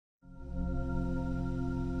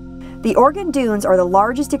The Organ Dunes are the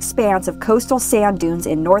largest expanse of coastal sand dunes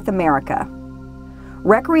in North America.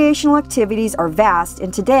 Recreational activities are vast,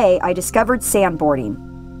 and today I discovered sandboarding.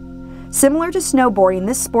 Similar to snowboarding,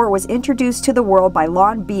 this sport was introduced to the world by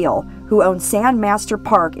Lon Beal, who owns Sandmaster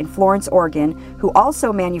Park in Florence, Oregon, who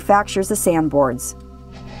also manufactures the sandboards.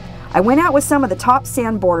 I went out with some of the top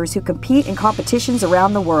sandboarders who compete in competitions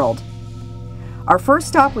around the world. Our first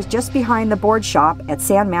stop was just behind the board shop at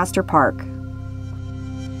Sandmaster Park.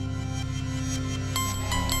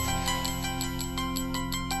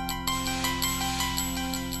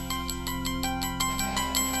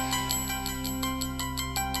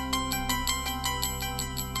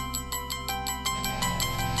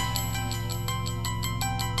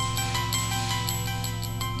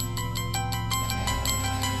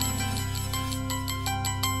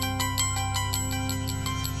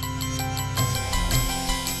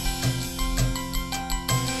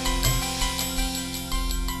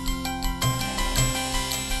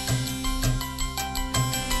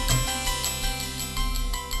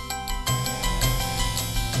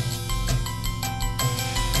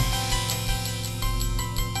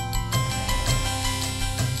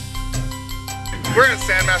 We're at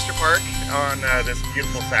Sandmaster Park on this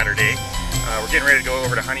beautiful Saturday. We're getting ready to go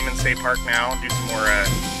over to Honeyman State Park now and do some more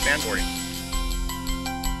sandboarding.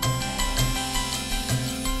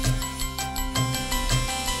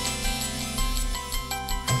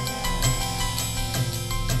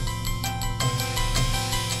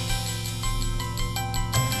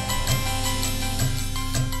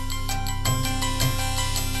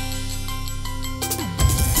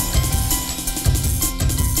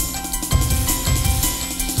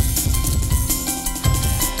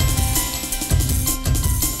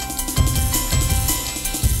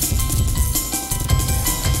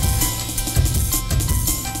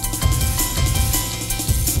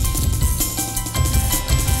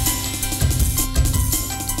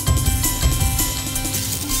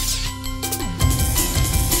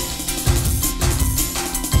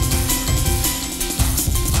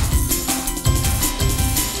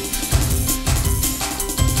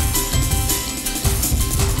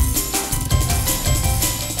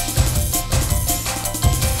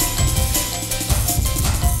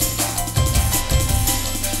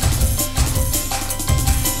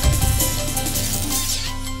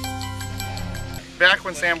 Back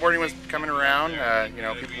when sandboarding was coming around,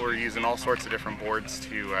 people were using all sorts of different boards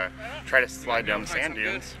to try to slide down the sand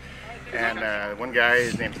dunes. And one guy,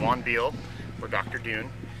 his name's Lon Beal, or Dr.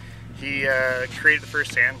 Dune. He created the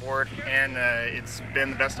first sandboard, and it's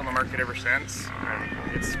been the best on the market ever since.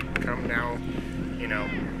 It's come now,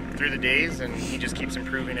 through the days, and he just keeps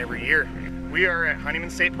improving every year. We are at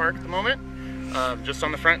Honeyman State Park at the moment, just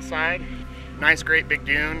on the front side. Nice, great big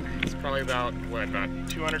dune. It's probably about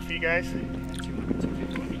 200 feet, guys?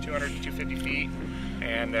 200 to 250 feet,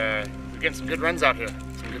 and we're getting some good runs out here,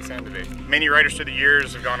 some good sand today. Many riders through the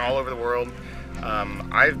years have gone all over the world.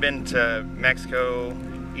 I've been to Mexico,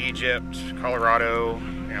 Egypt, Colorado,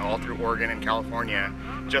 all through Oregon and California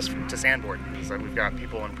just to sandboard. So we've got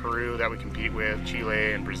people in Peru that we compete with,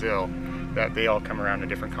 Chile and Brazil, that they all come around to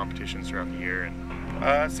different competitions throughout the year. And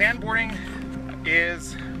sandboarding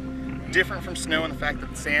is different from snow in the fact that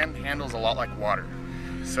the sand handles a lot like water.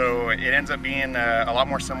 So it ends up being a lot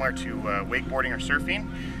more similar to wakeboarding or surfing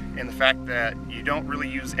in the fact that you don't really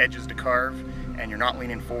use edges to carve, and you're not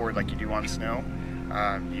leaning forward like you do on snow.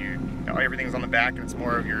 Everything's on the back, and it's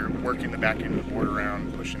more of you're working the back end of the board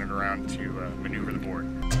around, pushing it around to maneuver the board.